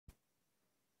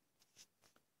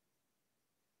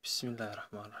بسم الله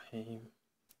الرحمن الرحيم.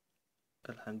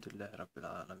 الحمد لله رب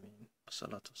العالمين،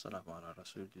 والصلاة والسلام على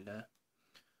رسول الله.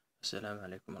 السلام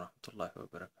عليكم ورحمة الله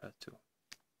وبركاته.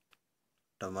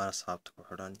 دمان أصحابتك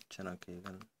وحران جنان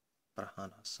كيغان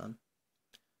فرحان حسن.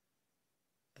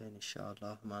 إن شاء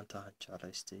الله ما انتهى على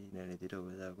استينا نديرو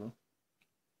وذاقو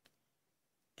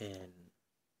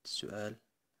السؤال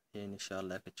إن شاء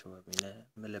الله كجوابنا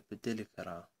ملا بدلي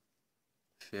كرا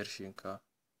فيرشينكا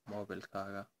موبيل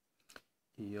كاغا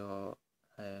iyo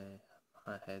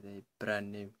maxaa ahaday brand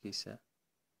namekiisa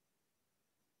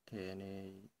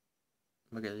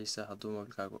magaciisa haduu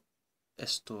mobilkaagu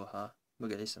S2 ahaa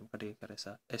magaciisa ma ka dhigi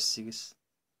karaysaa S6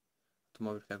 haduu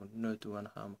mobilkaagu Note 1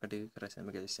 ahaa ma ka dhigi karaysaa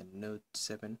magaciisa Note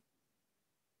 7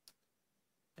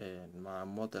 ma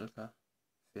modelka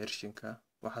versionka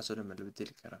waxaas oo dhan ma la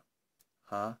bedeli karaa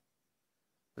haa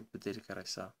waad bedeli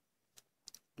karaysaa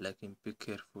laakiin be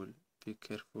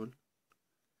careful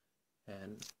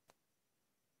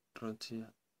runtii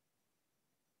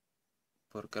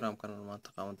programkan maanta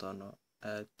qaadan doono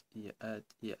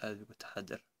aad uga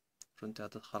taxadar runtii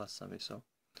haddaad khalad samayso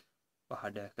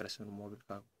waxaa dhici karaysa inuu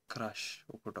mobilkaagu crash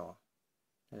uu ku dhaco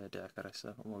dhici karaysa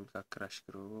mobilkaagu crash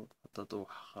garoobo haddaad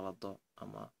wax khalado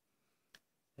ama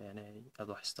aad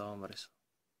wax istaba mariso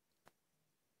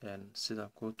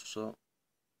sidaan kuu tuso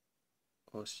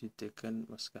oo si degan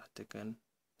maskax degan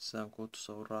sidaan kuu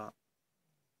tuso u raac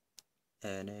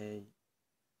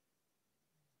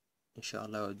إن شاء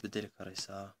الله وتبدل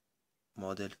كريسا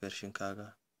موديل فيرشن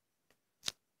كاغا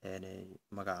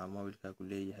مقع موبيل كاغو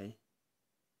ليه هاي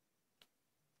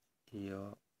iyo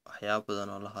waxyaabo badan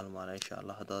oo la halmaanay insha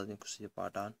Allah hadda idinku sii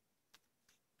baadhaan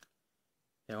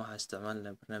waxaan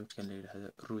isticmaalnaa barnaamijkan la yiraahdo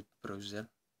root browser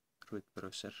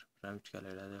barnaamijka la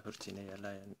yiraahdo hortiina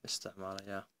yaalaan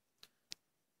isticmaalaya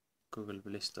Google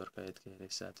Play Store ka aad ka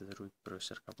helaysaa hadda root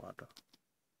browser ka baadho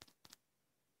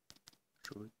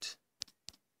root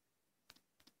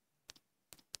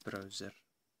browser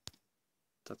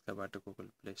dadka baadho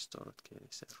Google Play Store ka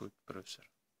helaysaa root browser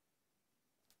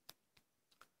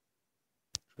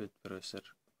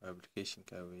application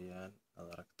ka weeyaan aad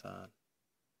aragtaan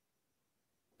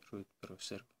root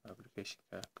browser application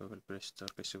ka Google Play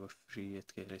Store ka isagoo free aad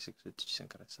ka helaysaa soo dejisan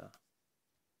karaysaa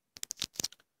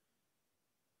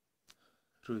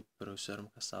root browser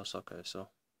marka soo kacayso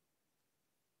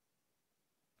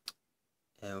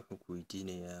wuxuu ku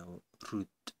weydiinayaa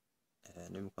root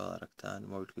nimka aragtaan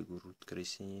mobilkaygu root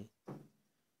garaysan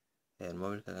yahay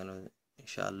mobilkaaga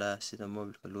insha Allah sida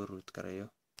mobilka loo root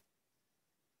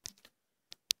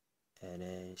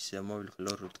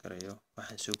garayo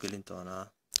waxaan soo gelin doonaa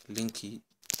linki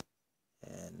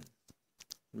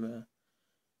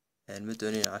ma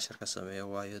doonin cashar ka sameeyo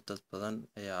waayo dad badan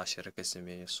ayaa cashar ka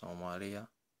sameeya Soomaaliya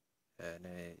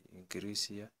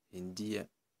Ingiriisiya Hindiya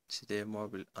sidee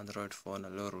mobile Android phone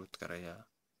loo root garayaa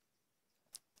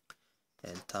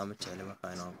taama jecel marka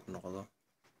inaan ku noqdo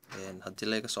haddii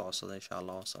la iga soo codsado insha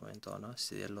Allah waan samayn doonaa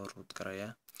sidee loo root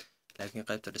garayaa laakiin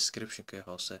qaybta description ka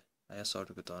hoose ayaa soo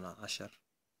dhigi doonaa cashar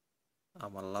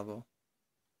ama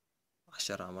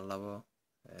labo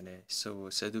isagoo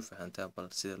saad u fahantaa bal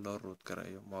sida loo root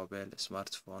garayo mobile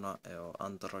smartphone oo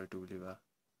Android waliba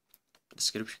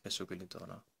description ka soo gelin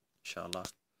doonaa insha Allah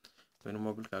inuu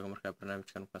mobilkaaga markaa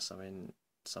barnaamijkan ka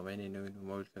samaynayno inuu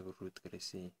mobilkaaga root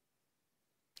garaysan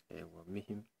yahay waa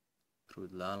muhiim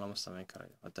root la'aan lama samayn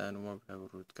karayo haddaan mobilkaaga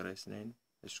root garaysnayn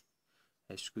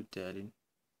ha isku daalin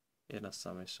inaad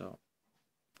samayso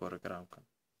programkan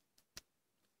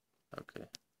okay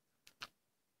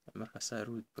marka saa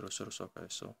root browser soo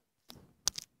kacayso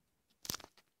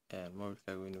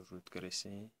mobilkaaga inuu root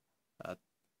garaysan yahay aad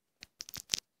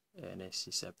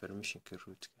siisaa permissionka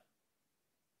rootka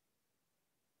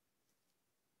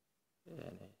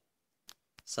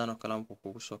sano kala markuu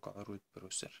kugu soo kaco root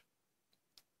browser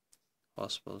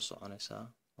hoos baad u soconaysaa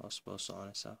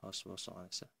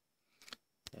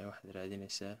waxaad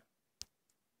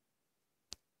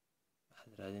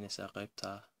raadinaysaa qaybta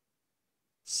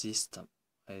system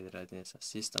ayaad raadinaysaa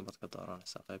system baad ka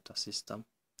dooranaysaa qaybta system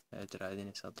ayaad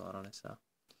dooranaysaa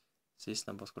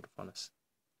system baad ku dhufanaysaa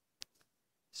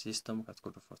system markaad ku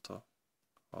dhufato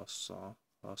hoos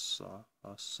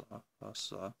soco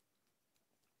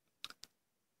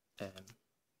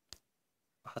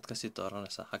waxaad kasii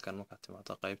dooranaysaa xaggan markaad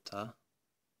timaado qaybta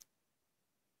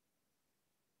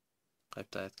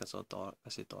ayaad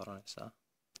kasii dooranaysaa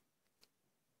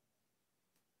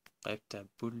qaybta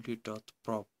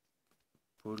bully.prop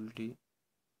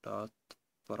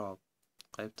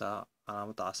qaybta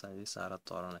calaamadda casan idin saaraad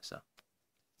dooranaysaa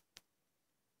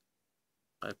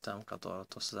qaybta markaad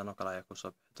doorato sidan oo kale ayaa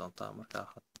kusoo bixi doontaa marka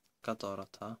waxaad ka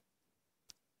doorataa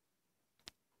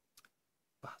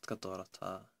waxaad ka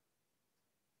doorataa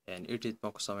edit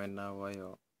baan ku sameynaa waayo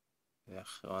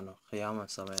waanu khiyaaman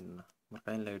sameynaa marka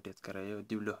in la edit gareeyo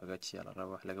dib loo hagaajiyaa la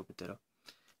rabo wax laga bedelo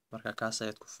marka kaas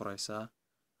ayaad ku furaysaa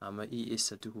ama es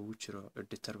haddii kugu jiro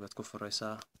editor baad ku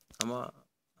furaysaa ama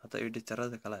hadda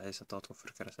editorada kala haysato waad ku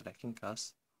furi karaysaa laakiin kaas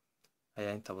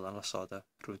ayaa inta badan la socda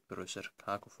root browser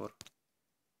kaa ku fur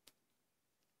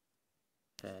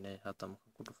hadda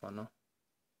markaan ku dhufano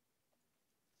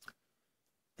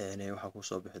waxaa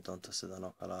kusoo bixi doonta sidan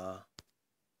oo kale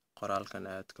qoraalkan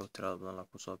aadka u tirada badan la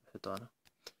kusoo bixi doona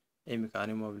iminka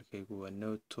ani mobilkaygu waa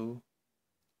note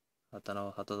 2 haddana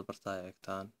haddaad bartaa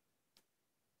eegtaan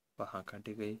waxaan ka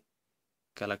dhigay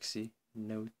galaxy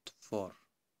note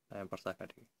 4 ayaan bartaa ka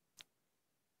dhigay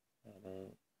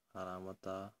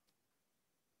calaamada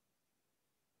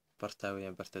bartaa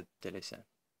wayaan bartaad bedeleysaan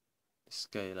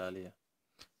iska ilaaliya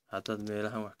haddaad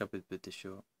meelahan wax ka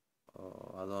bedbedesho oo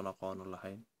adoon aqoon u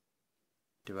lahayn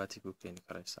dhibaata ku keeni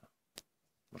karaysaa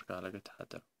marka laga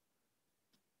taxadaro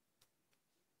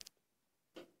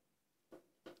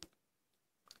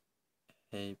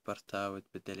bartaa waad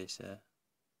bedeleysaa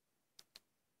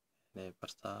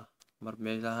bartaa mar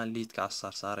meelahan liidka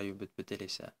saarayo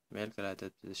bedbedeleysaa meel kale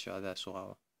haddaad bedesho adaa isu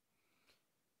qaba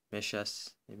meeshaas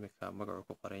iminka magacu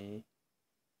ku qoran yahay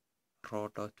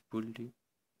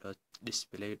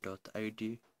raw.bully.display.id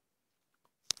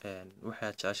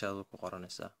waxaad jeceshaadu ku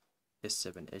qoranaysaa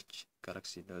S7H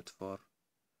Galaxy Note 4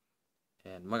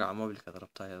 magaca mobilkaad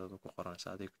rabtaa ayaad ku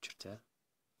qoranaysaa aday ku jirtaa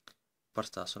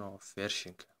bartaasuna waa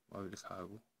versionka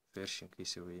mobilkaagu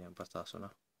versionkiisa weeyaan bartaasuna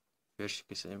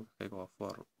versionkiisa imika kayga waa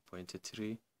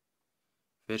 4.3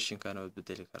 versionkana waad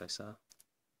bedeli karaysaa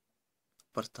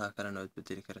bartaa kalena waad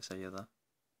bedeli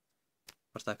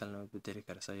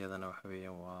karaysaa iyadana waxa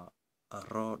weeyaan waa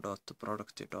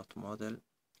raw.product.model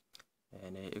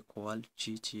equal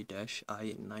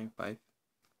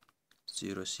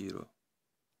gt-i9500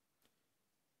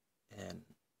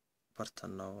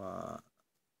 bartana waa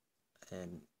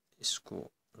isku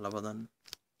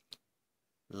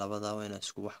labadaa waa inaad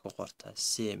isku wax ku qortaa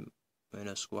same waa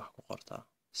inaad isku wax ku qortaa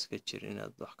iska jir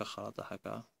inaad wax ka khalada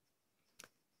xagga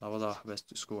labadaa waxbaad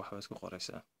ku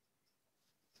qoraysaa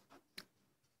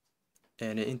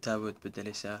intaa waad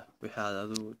bedeleysaa wixii aad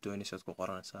adigu doonaysaad ku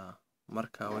qoranaysaa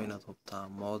marka waa inaad hubtaa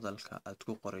modelka aad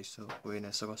ku qorayso waa ina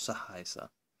isagoo sax haysaa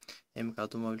iminka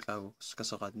hadduu mobilkaagu ka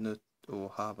soo qaad note uu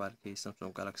ahaa baalkii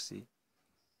Samsung Galaxy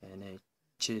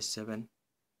J7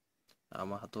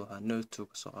 ama hadduu ahaa note 2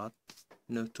 ka soo qaad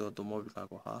note 2 hadduu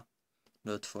mobilkaagu ahaa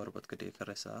note 4 baad ka dhigi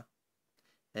karaysaa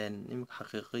iminka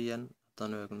xaqiiqiyan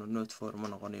haddaan eegno note 4 ma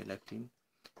noqonayo laakiin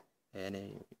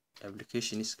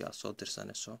applicationska aad soo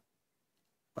dirsanayso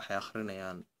waxay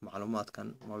akhrinayaan macluumaadkan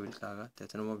mobilkaaga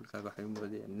deetana mobilkaaga waxay u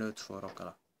moodayaan note 4 oo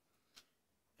kale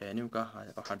iminka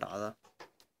waxaa dhacda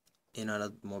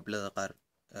inaanad mobilada qaar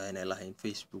aanay lahayn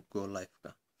Facebook go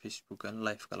Facebookan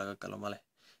live-ka laga galo ma leh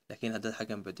laakiin haddaad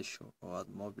xaggan bedesho oo aad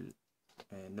mobil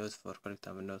note 4 ka dhigto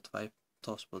ama note 5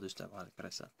 toos baad u isticmaali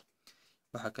karaysaa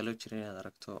waxaa kaloo jira inaad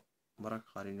aragto mararka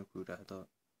qaar inuu ku yidhaahdo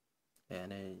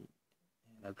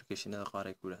applicationada qaar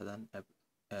ay ku yidhaahdaan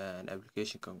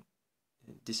applicationkan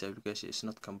this application is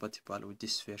not compatible with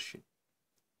this version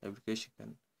applicationkan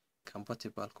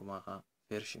compatible kuma aha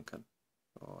versionkan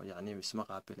oo yacni isma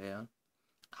qaabilayaan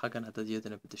xaggan haddaad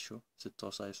iyadana bedesho si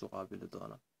toos ah isu qaabili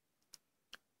doonaan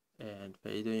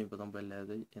faa'iidooyin badan bay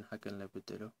leedahay in xaggan la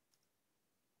bedelo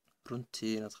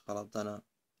runtii inaad khaladana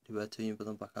dhibaatooyin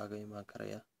badan baa kaaga imaan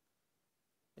karaya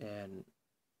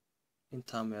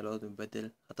intaa meelood un bedel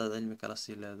haddaad cilmi kala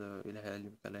sii leedo ilaahay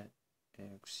cilmi kale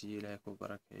ku siiye ilaahay ku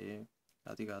barakeeye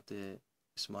adiga haddee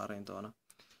ismaarayn doona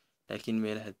laakiin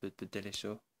meelahaad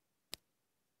bedbedeleyso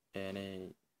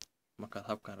markaad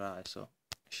habkan raacayso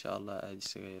insha allah aad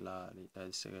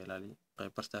isaga ilaali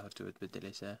qayb bartaa horta waad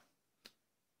bedeleysaa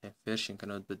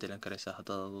versionkana waad bedelan karaysaa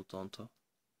haddaad adu doonto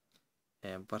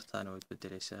bartaana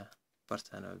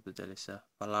waad bedeleysaa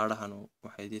fallaadhahanu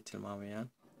waxay idii tilmaamayaan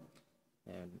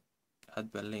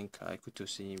hadba linka ay ku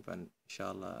toosan yihiin baan insha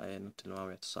allah ayaan u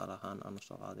tilmaamaya tusaale ahaan aan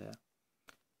usoo qaadaya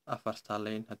afartaa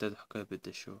lane haddaad wax ka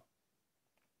bedesho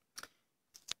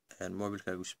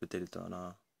mobilkaagu isbedeli doonaa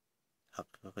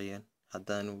xaqiiqiyan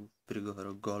haddaanu berigi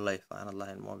hore go live aanad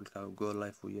lahayn mobilkaagu go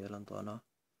live uu yeelan doonaa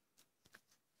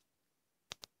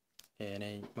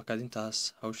markaad intaas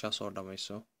hawshaas oo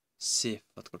dhamayso safe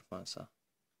baad ku dhufanaysaa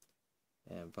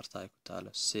barta ay ku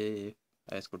taalo safe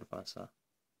ayaad ku dhufanaysaa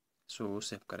si uu u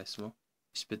safe gareysmo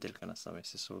isbedelkana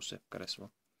samaysay si uu u safe gareysmo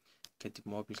kadib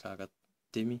mobilkaaga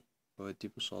demi oo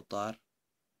dib u soo daar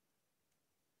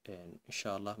insha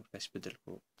allah markaa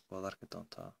isbedelku waad arki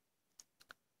doontaa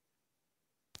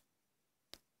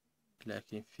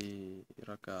laakiin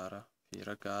fiiro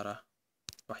gaara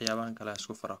waxyaabahan kale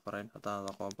isku farafarayn haddaan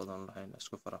aqoon badan lahayn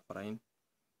isku farafarayn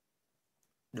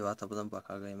dhibaato badan baa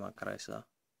kaaga iman karaysa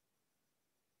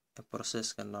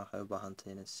process-kana waxay u baahan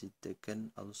tahay inaad si degan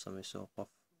aad u samayso qof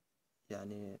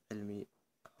yacni cilmi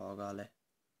xoogaa leh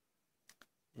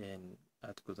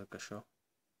aad guda gasho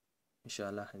insha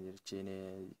allah waxaan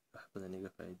rajeynayaa wax badan iga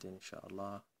faa'iideen insha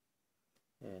allah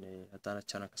haddaana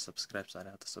channelka subscribe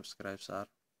saarin hadda subscribe saar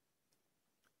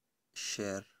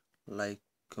share like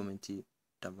comment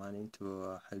dhammaan intuba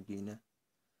waa xaggiina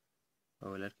waa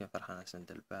walaalkeen farxan xasan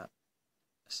dalbaa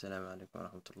assalaamu calaykum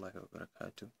waraxmatullaahi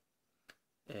wabarakaatu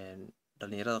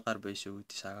dhalinyarada qaar bay soo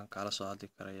weydiisaan kala soo hadli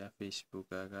karaya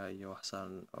facebookaga iyo wax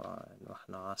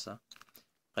noocaasa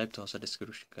qaybta hoose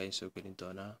description-ka ayaan soo gelin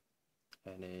doonaa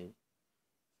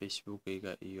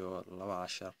facebookayga iyo 2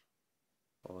 cashar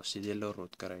oo sidee loo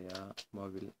root garayaa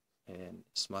mobile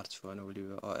smartphone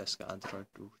waliba OS-ka Android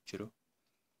uu jiro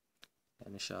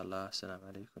insha Allah. Assalaamu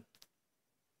calaykum.